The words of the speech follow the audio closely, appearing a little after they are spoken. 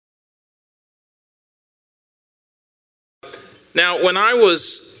Now, when I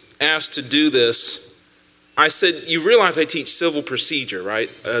was asked to do this, I said, you realize I teach civil procedure, right?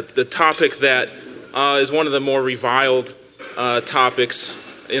 The topic that is one of the more reviled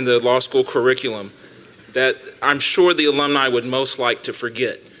topics in the law school curriculum that I'm sure the alumni would most like to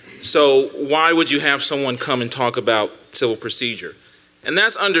forget. So why would you have someone come and talk about civil procedure? And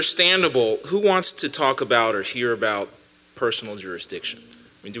that's understandable. Who wants to talk about or hear about personal jurisdiction?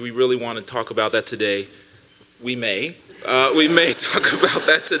 I mean, do we really want to talk about that today? We may. We may talk about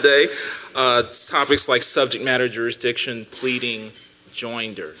that today. Topics like subject matter jurisdiction, pleading,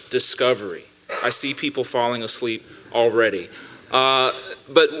 joinder, discovery. I see people falling asleep already.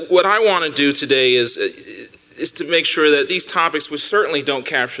 But what I want to do today is to make sure that these topics, which certainly don't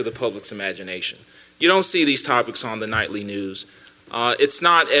capture the public's imagination. You don't see these topics on the nightly news. It's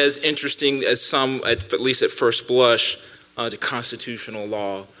not as interesting as some, at least at first blush, to constitutional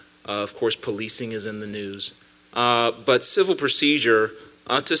law. Of course, policing is in the news. But civil procedure,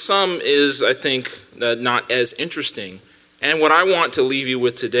 to some, is, I think, not as interesting. And what I want to leave you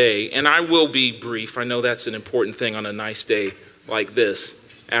with today, and I will be brief, I know that's an important thing on a nice day like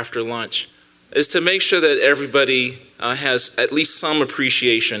this, after lunch, is to make sure that everybody has at least some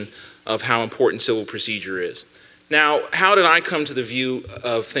appreciation of how important civil procedure is. Now, how did I come to the view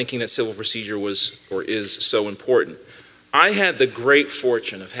of thinking that civil procedure was or is so important? I had the great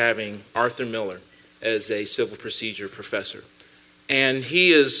fortune of having Arthur Miller as a civil procedure professor. And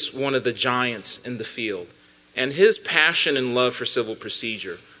he is one of the giants in the field. And his passion and love for civil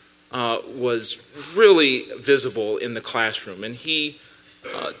procedure was really visible in the classroom. And he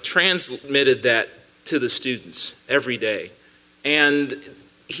transmitted that to the students every day. And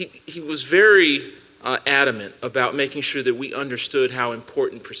he was very adamant about making sure that we understood how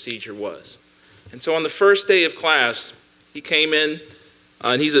important procedure was. And so on the first day of class, he came in,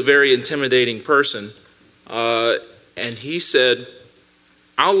 and he's a very intimidating person, and he said,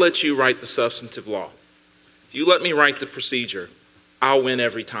 I'll let you write the substantive law. If you let me write the procedure, I'll win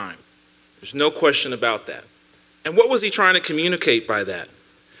every time. There's no question about that. And what was he trying to communicate by that?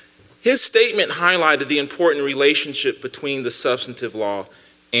 His statement highlighted the important relationship between the substantive law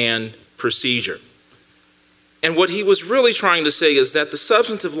and procedure. And what he was really trying to say is that the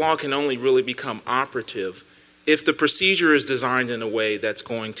substantive law can only really become operative if the procedure is designed in a way that's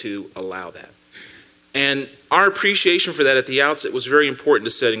going to allow that. And our appreciation for that at the outset was very important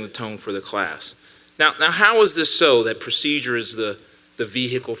to setting the tone for the class. Now how is this so, that procedure is the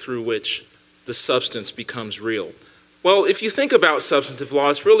vehicle through which the substance becomes real? Well, if you think about substantive law,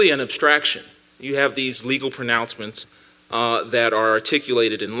 it's really an abstraction. You have these legal pronouncements that are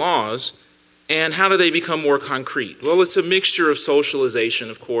articulated in laws, and how do they become more concrete? Well, it's a mixture of socialization,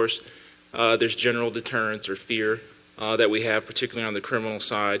 of course. There's general deterrence or fear that we have, particularly on the criminal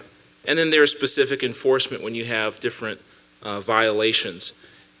side. And then there's specific enforcement when you have different violations.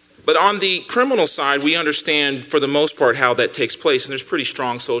 But on the criminal side, we understand for the most part how that takes place, and there's pretty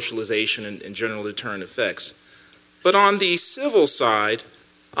strong socialization and general deterrent effects. But on the civil side,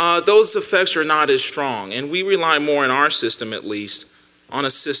 those effects are not as strong, and we rely more in our system, at least, on a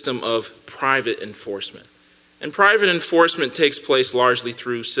system of private enforcement. And private enforcement takes place largely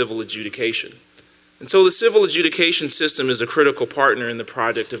through civil adjudication. And so the civil adjudication system is a critical partner in the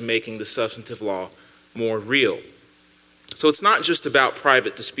project of making the substantive law more real. So it's not just about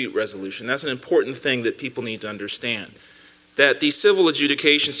private dispute resolution. That's an important thing that people need to understand. That the civil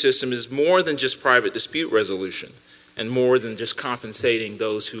adjudication system is more than just private dispute resolution and more than just compensating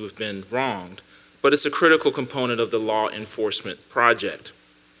those who have been wronged, but it's a critical component of the law enforcement project.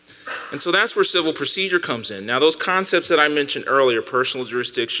 And so that's where civil procedure comes in. Now, those concepts that I mentioned earlier, personal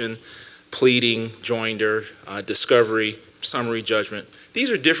jurisdiction, pleading, joinder, discovery, summary judgment,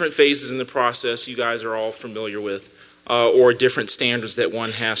 these are different phases in the process you guys are all familiar with, or different standards that one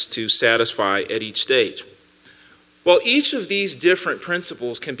has to satisfy at each stage. Well, each of these different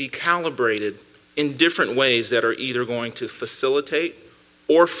principles can be calibrated in different ways that are either going to facilitate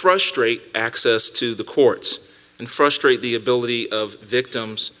or frustrate access to the courts, and frustrate the ability of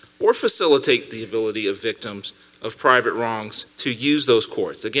victims or facilitate the ability of victims of private wrongs to use those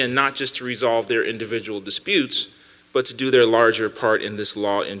courts. Again, not just to resolve their individual disputes, but to do their larger part in this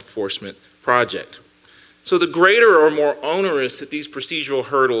law enforcement project. So the greater or more onerous that these procedural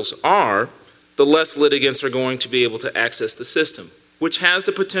hurdles are, the less litigants are going to be able to access the system, which has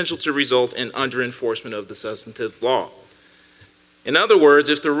the potential to result in under-enforcement of the substantive law. In other words,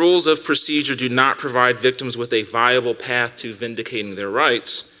 if the rules of procedure do not provide victims with a viable path to vindicating their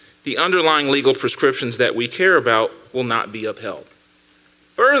rights, the underlying legal prescriptions that we care about will not be upheld.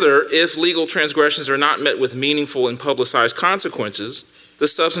 Further, if legal transgressions are not met with meaningful and publicized consequences, the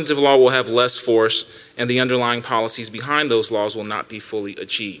substantive law will have less force and the underlying policies behind those laws will not be fully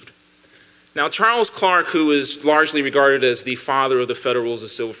achieved. Now, Charles Clark, who is largely regarded as the father of the Federal Rules of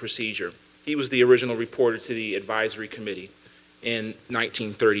Civil Procedure, he was the original reporter to the Advisory Committee in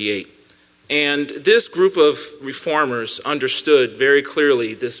 1938. And this group of reformers understood very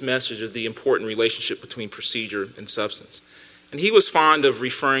clearly this message of the important relationship between procedure and substance. And he was fond of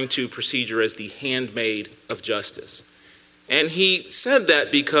referring to procedure as the handmaid of justice. And he said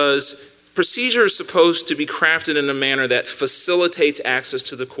that because procedure is supposed to be crafted in a manner that facilitates access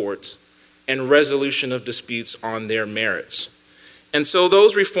to the courts and resolution of disputes on their merits. And so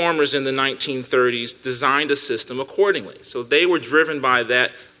those reformers in the 1930s designed a system accordingly. So they were driven by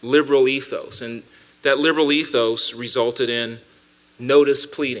that liberal ethos, and that liberal ethos resulted in notice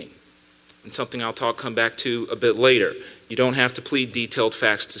pleading, and something I'll come back to a bit later. You don't have to plead detailed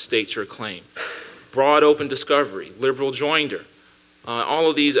facts to state your claim. Broad open discovery, liberal joinder, all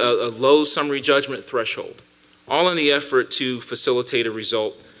of these, a low summary judgment threshold, all in the effort to facilitate a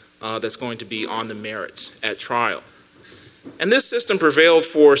result that's going to be on the merits at trial. And this system prevailed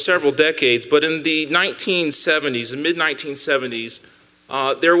for several decades, but in the 1970s, the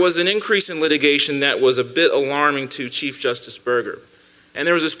mid-1970s, there was an increase in litigation that was a bit alarming to Chief Justice Burger. And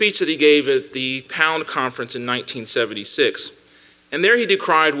there was a speech that he gave at the Pound Conference in 1976. And there he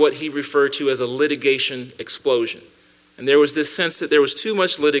decried what he referred to as a litigation explosion. And there was this sense that there was too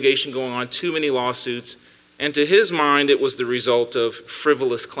much litigation going on, too many lawsuits, and to his mind it was the result of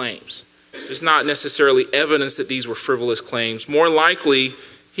frivolous claims. There's not necessarily evidence that these were frivolous claims. More likely,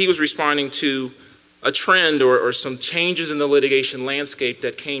 he was responding to a trend or some changes in the litigation landscape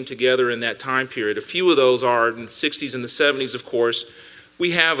that came together in that time period. A few of those are in the 60s and the 70s, of course.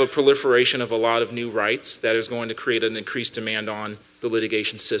 We have a proliferation of a lot of new rights that is going to create an increased demand on the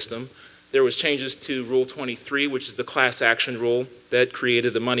litigation system. There was changes to Rule 23, which is the class action rule that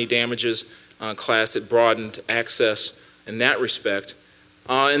created the money damages class that broadened access in that respect.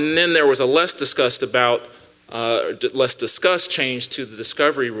 And then there was a less discussed change to the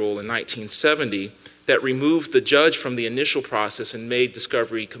discovery rule in 1970 that removed the judge from the initial process and made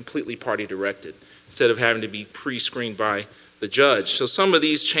discovery completely party directed instead of having to be pre-screened by the judge. So some of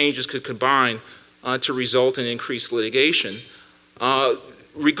these changes could combine to result in increased litigation.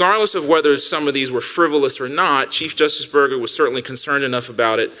 Regardless of whether some of these were frivolous or not, Chief Justice Burger was certainly concerned enough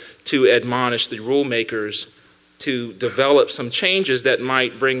about it to admonish the rule makers to develop some changes that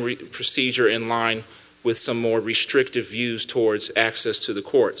might bring procedure in line with some more restrictive views towards access to the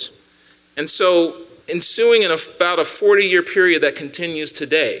courts. And so, ensuing in about a 40-year period that continues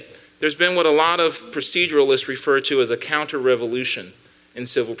today, there's been what a lot of proceduralists refer to as a counter-revolution in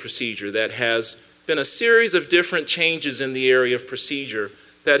civil procedure that has been a series of different changes in the area of procedure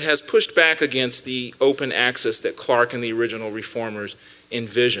that has pushed back against the open access that Clark and the original reformers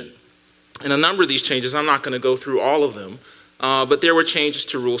envisioned. And a number of these changes, I'm not going to go through all of them, but there were changes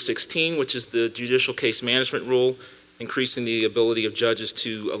to Rule 16, which is the judicial case management rule, increasing the ability of judges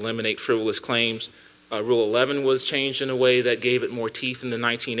to eliminate frivolous claims. Rule 11 was changed in a way that gave it more teeth in the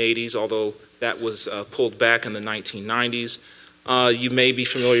 1980s, although that was pulled back in the 1990s. You may be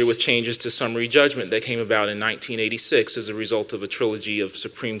familiar with changes to summary judgment that came about in 1986 as a result of a trilogy of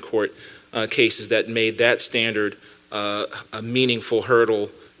Supreme Court cases that made that standard a meaningful hurdle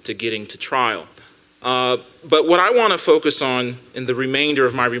to getting to trial. But what I want to focus on in the remainder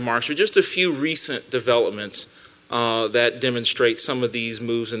of my remarks are just a few recent developments that demonstrate some of these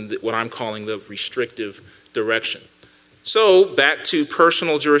moves in what I'm calling the restrictive direction. So back to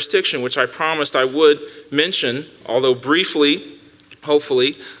personal jurisdiction, which I promised I would mention, although briefly,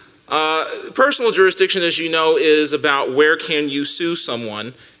 hopefully. Personal jurisdiction, as you know, is about where can you sue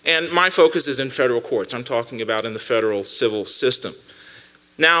someone, and my focus is in federal courts. I'm talking about in the federal civil system.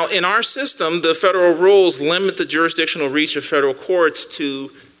 Now, in our system, the federal rules limit the jurisdictional reach of federal courts to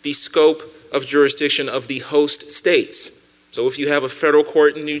the scope of jurisdiction of the host states. So if you have a federal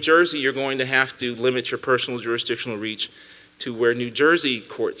court in New Jersey, you're going to have to limit your personal jurisdictional reach to where New Jersey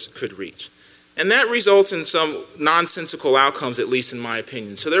courts could reach. And that results in some nonsensical outcomes, at least in my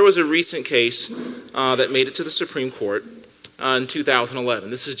opinion. So there was a recent case that made it to the Supreme Court in 2011.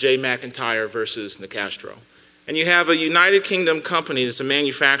 This is J. McIntyre versus Nicastro. And you have a United Kingdom company that's a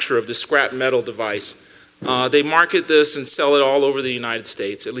manufacturer of this scrap metal device. They market this and sell it all over the United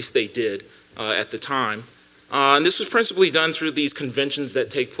States, at least they did at the time. And this was principally done through these conventions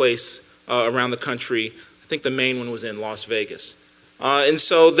that take place around the country. I think the main one was in Las Vegas. And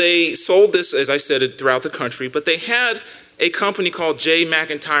so they sold this, as I said, throughout the country, but they had a company called J.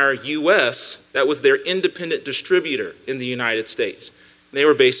 McIntyre US that was their independent distributor in the United States. They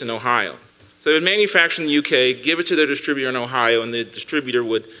were based in Ohio. So they would manufacture in the UK, give it to their distributor in Ohio, and the distributor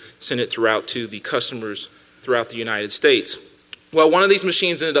would send it throughout to the customers throughout the United States. Well, one of these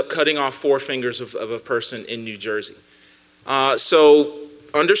machines ended up cutting off 4 fingers of a person in New Jersey. So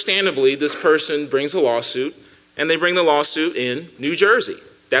understandably, this person brings a lawsuit, and they bring the lawsuit in New Jersey.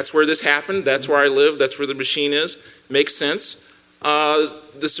 That's where this happened. That's where I live. That's where the machine is. Makes sense.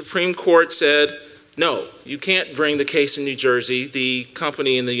 The Supreme Court said, no, you can't bring the case in New Jersey. The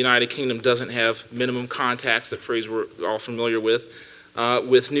company in the United Kingdom doesn't have minimum contacts, that phrase we're all familiar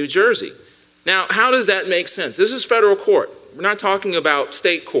with New Jersey. Now, how does that make sense? This is federal court. We're not talking about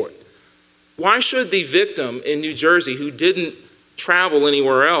state court. Why should the victim in New Jersey who didn't travel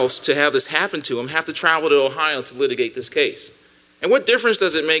anywhere else to have this happen to him have to travel to Ohio to litigate this case? And what difference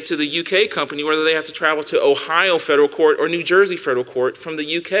does it make to the UK company whether they have to travel to Ohio federal court or New Jersey federal court from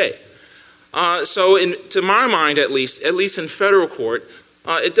the UK? So to my mind, at least in federal court,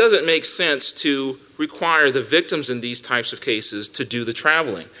 it doesn't make sense to require the victims in these types of cases to do the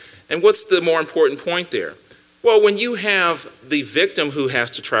traveling. And what's the more important point there? Well, when you have the victim who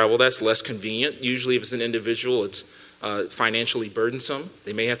has to travel, that's less convenient. Usually if it's an individual, it's financially burdensome.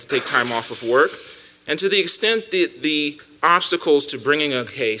 They may have to take time off of work. And to the extent that the obstacles to bringing a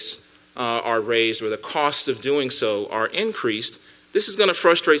case are raised or the costs of doing so are increased, this is going to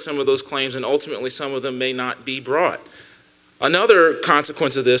frustrate some of those claims, and ultimately some of them may not be brought. Another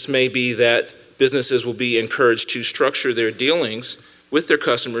consequence of this may be that businesses will be encouraged to structure their dealings with their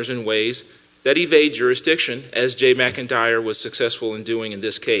customers in ways that evade jurisdiction, as Jay McIntyre was successful in doing in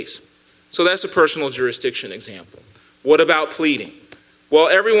this case. So that's a personal jurisdiction example. What about pleading? Well,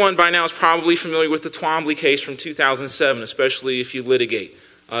 everyone by now is probably familiar with the Twombly case from 2007, especially if you litigate.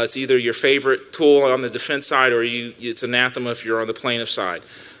 It's either your favorite tool on the defense side or it's anathema if you're on the plaintiff side.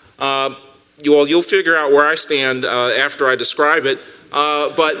 You'll figure out where I stand after I describe it,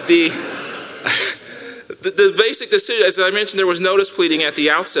 but the basic decision, as I mentioned, there was notice pleading at the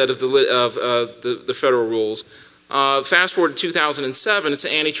outset of the federal rules. Fast forward to 2007, it's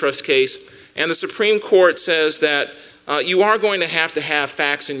an antitrust case, and the Supreme Court says that you are going to have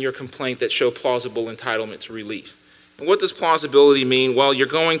facts in your complaint that show plausible entitlement to relief. And what does plausibility mean? Well, you're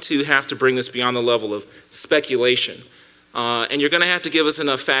going to have to bring this beyond the level of speculation. And you're going to have to give us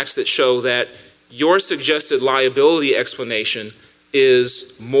enough facts that show that your suggested liability explanation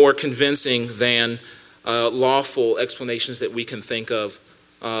is more convincing than lawful explanations that we can think of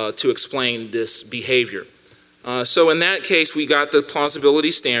to explain this behavior. So in that case, we got the plausibility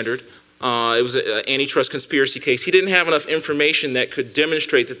standard. It was an antitrust conspiracy case. He didn't have enough information that could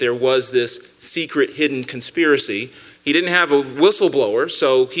demonstrate that there was this secret hidden conspiracy. He didn't have a whistleblower,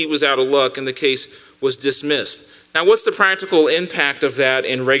 so he was out of luck and the case was dismissed. Now, what's the practical impact of that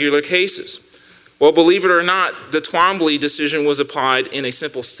in regular cases? Well, believe it or not, the Twombly decision was applied in a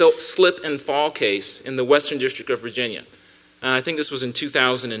simple slip and fall case in the Western District of Virginia. And I think this was in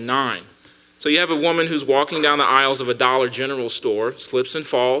 2009. So you have a woman who's walking down the aisles of a Dollar General store, slips and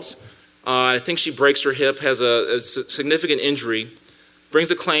falls. I think she breaks her hip, has a significant injury,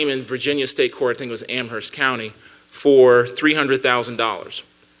 brings a claim in Virginia State Court, I think it was Amherst County, for $300,000.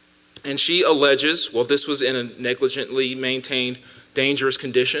 And she alleges, well, this was in a negligently maintained dangerous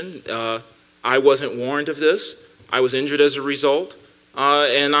condition. I wasn't warned of this. I was injured as a result,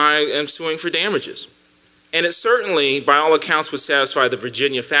 and I am suing for damages. And it certainly, by all accounts, would satisfy the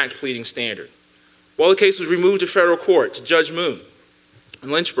Virginia fact pleading standard. Well, the case was removed to federal court, to Judge Moon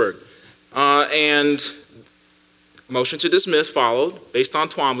in Lynchburg. And motion to dismiss followed based on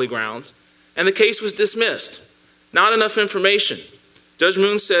Twombly grounds, and the case was dismissed. Not enough information. Judge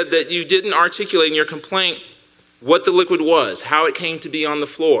Moon said that you didn't articulate in your complaint what the liquid was, how it came to be on the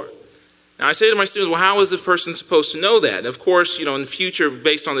floor. Now I say to my students, well, how is a person supposed to know that? And of course, in the future,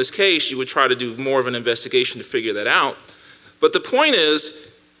 based on this case, you would try to do more of an investigation to figure that out. But the point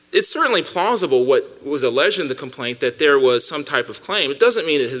is, it's certainly plausible what was alleged in the complaint that there was some type of claim. It doesn't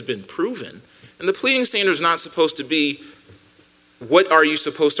mean it has been proven. And the pleading standard is not supposed to be what are you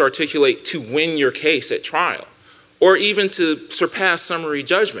supposed to articulate to win your case at trial or even to surpass summary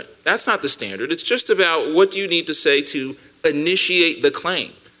judgment. That's not the standard. It's just about what do you need to say to initiate the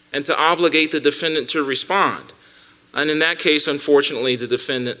claim and to obligate the defendant to respond. And in that case, unfortunately,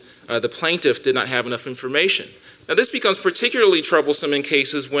 the plaintiff did not have enough information. Now, this becomes particularly troublesome in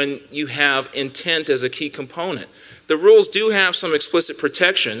cases when you have intent as a key component. The rules do have some explicit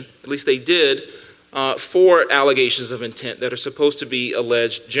protection, at least they did, for allegations of intent that are supposed to be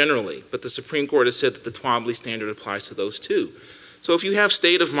alleged generally. But the Supreme Court has said that the Twombly standard applies to those too. So if you have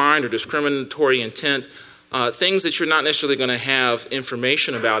state of mind or discriminatory intent, things that you're not necessarily going to have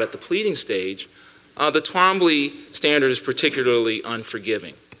information about at the pleading stage, the Twombly standard is particularly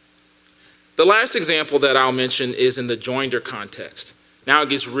unforgiving. The last example that I'll mention is in the joinder context. Now it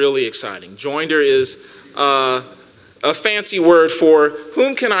gets really exciting. Joinder is a fancy word for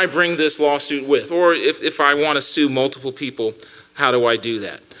whom can I bring this lawsuit with? Or if I want to sue multiple people, how do I do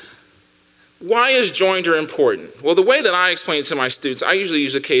that? Why is joinder important? Well, the way that I explain it to my students, I usually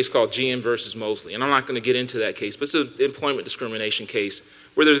use a case called GM versus Mosley, and I'm not going to get into that case, but it's an employment discrimination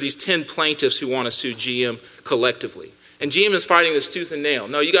case where there's these 10 plaintiffs who want to sue GM collectively. And GM is fighting this tooth and nail.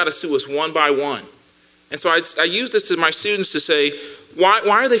 No, you got to sue us one by one. And so I use this to my students to say, why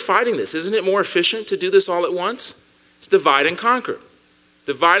are they fighting this? Isn't it more efficient to do this all at once? It's divide and conquer.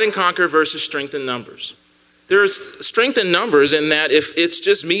 Divide and conquer versus strength in numbers. There's strength in numbers in that if it's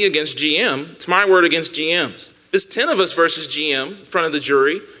just me against GM, it's my word against GM's. If it's 10 of us versus GM in front of the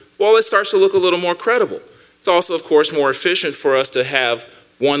jury, well, it starts to look a little more credible. It's also, of course, more efficient for us to have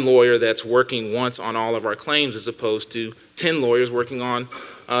one lawyer that's working once on all of our claims as opposed to 10 lawyers working on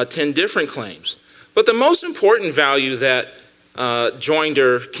 10 different claims. But the most important value that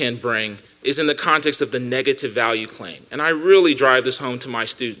joinder can bring is in the context of the negative value claim. And I really drive this home to my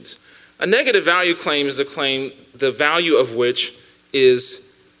students. A negative value claim is a claim the value of which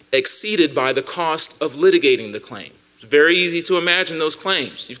is exceeded by the cost of litigating the claim. It's very easy to imagine those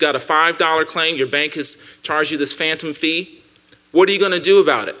claims. You've got a $5 claim, your bank has charged you this phantom fee. What are you going to do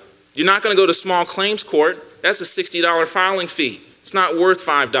about it? You're not going to go to small claims court. That's a $60 filing fee. It's not worth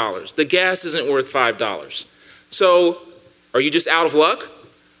 $5. The gas isn't worth $5. So are you just out of luck?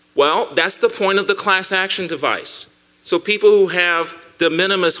 Well, that's the point of the class action device. So people who have de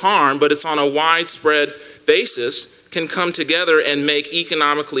minimis harm, but it's on a widespread basis, can come together and make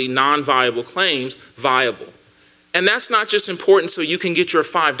economically non-viable claims viable. And that's not just important so you can get your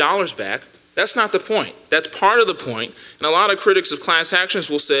 $5 back. That's not the point. That's part of the point. And a lot of critics of class actions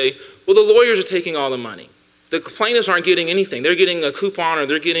will say, well, the lawyers are taking all the money. The plaintiffs aren't getting anything. They're getting a coupon or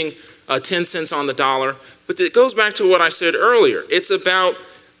they're getting 10 cents on the dollar. But it goes back to what I said earlier. It's about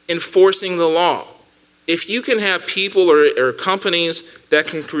enforcing the law. If you can have people or companies that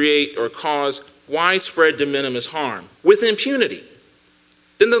can create or cause widespread de minimis harm with impunity,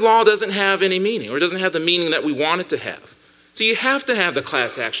 then the law doesn't have any meaning or doesn't have the meaning that we want it to have. So you have to have the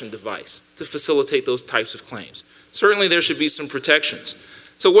class action device to facilitate those types of claims. Certainly there should be some protections.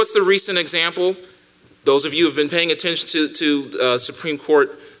 So what's the recent example? Those of you who have been paying attention to Supreme Court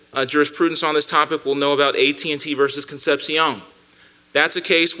jurisprudence on this topic will know about AT&T versus Concepcion. That's a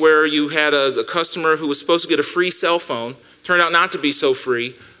case where you had a customer who was supposed to get a free cell phone, turned out not to be so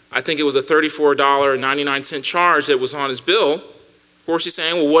free. I think it was a $34.99 charge that was on his bill. Of course, he's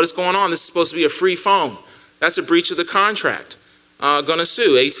saying, well, what is going on? This is supposed to be a free phone. That's a breach of the contract. Gonna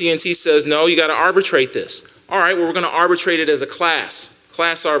sue. AT&T says, no, you gotta arbitrate this. All right, well, we're gonna arbitrate it as a class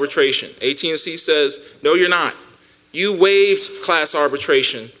arbitration. AT&T says, no, you're not. You waived class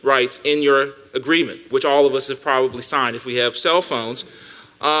arbitration rights in your agreement, which all of us have probably signed if we have cell phones.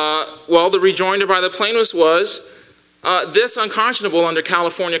 Well, the rejoinder by the plaintiffs was, that's unconscionable under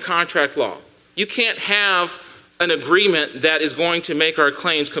California contract law. You can't have an agreement that is going to make our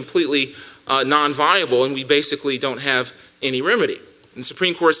claims completely non-viable, and we basically don't have any remedy. And the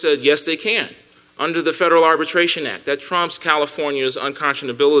Supreme Court said, yes, they can. Under the Federal Arbitration Act, that trumps California's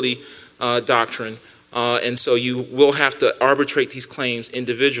unconscionability doctrine. And so you will have to arbitrate these claims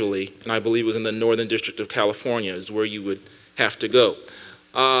individually, and I believe it was in the Northern District of California is where you would have to go.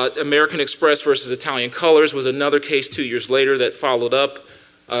 American Express versus Italian Colors was another case 2 years later that followed up.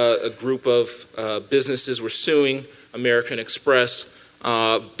 A group of businesses were suing American Express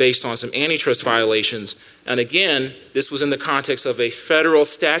based on some antitrust violations. And again, this was in the context of a federal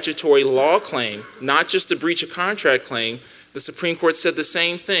statutory law claim, not just a breach of contract claim. The Supreme Court said the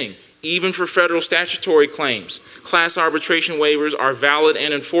same thing. Even for federal statutory claims, class arbitration waivers are valid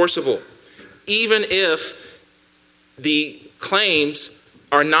and enforceable, even if the claims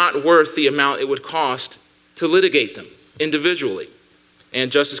are not worth the amount it would cost to litigate them individually.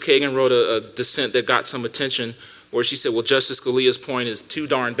 And Justice Kagan wrote a dissent that got some attention where she said, well, Justice Scalia's point is too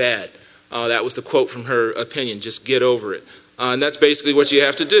darn bad. That was the quote from her opinion, just get over it. And that's basically what you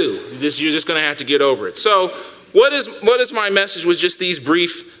have to do. You're just going to have to get over it. So what is my message with just these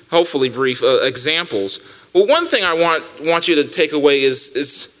brief, hopefully brief examples? Well, one thing I want you to take away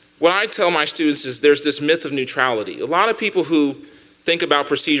is what I tell my students is there's this myth of neutrality. A lot of people who think about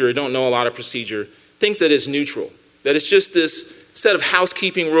procedure or don't know a lot of procedure think that it's neutral, that it's just this set of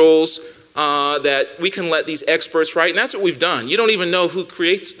housekeeping rules that we can let these experts write, and that's what we've done. You don't even know who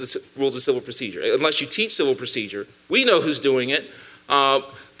creates the rules of civil procedure. Unless you teach civil procedure, we know who's doing it.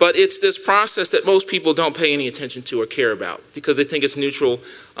 But it's this process that most people don't pay any attention to or care about because they think it's neutral,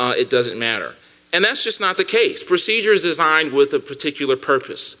 it doesn't matter. And that's just not the case. Procedure is designed with a particular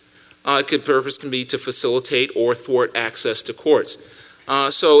purpose. Purpose can be to facilitate or thwart access to courts.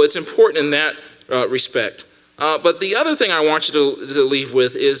 So it's important in that respect. But the other thing I want you to leave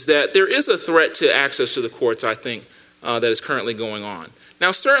with is that there is a threat to access to the courts, I think, that is currently going on.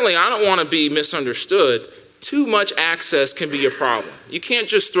 Now, certainly, I don't want to be misunderstood. Too much access can be a problem. You can't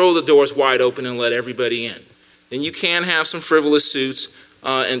just throw the doors wide open and let everybody in. And you can have some frivolous suits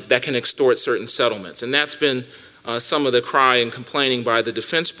and that can extort certain settlements. And that's been some of the cry and complaining by the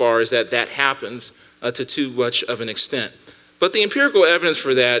defense bar, is that that happens to too much of an extent. But the empirical evidence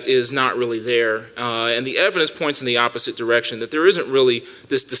for that is not really there, and the evidence points in the opposite direction, that there isn't really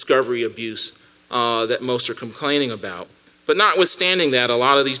this discovery abuse that most are complaining about. But notwithstanding that, a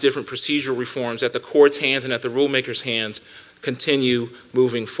lot of these different procedural reforms at the court's hands and at the rulemakers' hands continue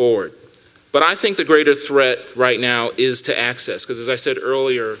moving forward. But I think the greater threat right now is to access, because as I said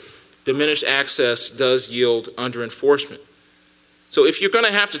earlier, diminished access does yield under-enforcement. So if you're going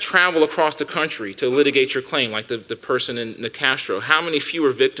to have to travel across the country to litigate your claim, like the person in Nicastro, how many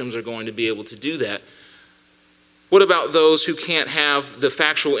fewer victims are going to be able to do that? What about those who can't have the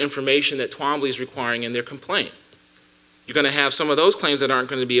factual information that Twombly is requiring in their complaint? You're going to have some of those claims that aren't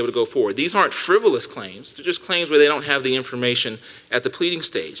going to be able to go forward. These aren't frivolous claims. They're just claims where they don't have the information at the pleading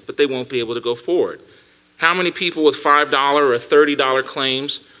stage, but they won't be able to go forward. How many people with $5 or $30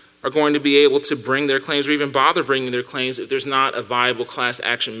 claims are going to be able to bring their claims or even bother bringing their claims if there's not a viable class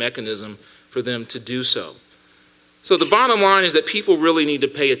action mechanism for them to do so? So the bottom line is that people really need to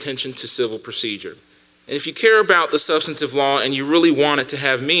pay attention to civil procedure. And if you care about the substantive law and you really want it to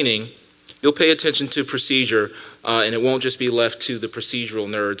have meaning, you'll pay attention to procedure, and it won't just be left to the procedural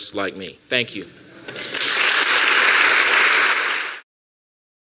nerds like me. Thank you.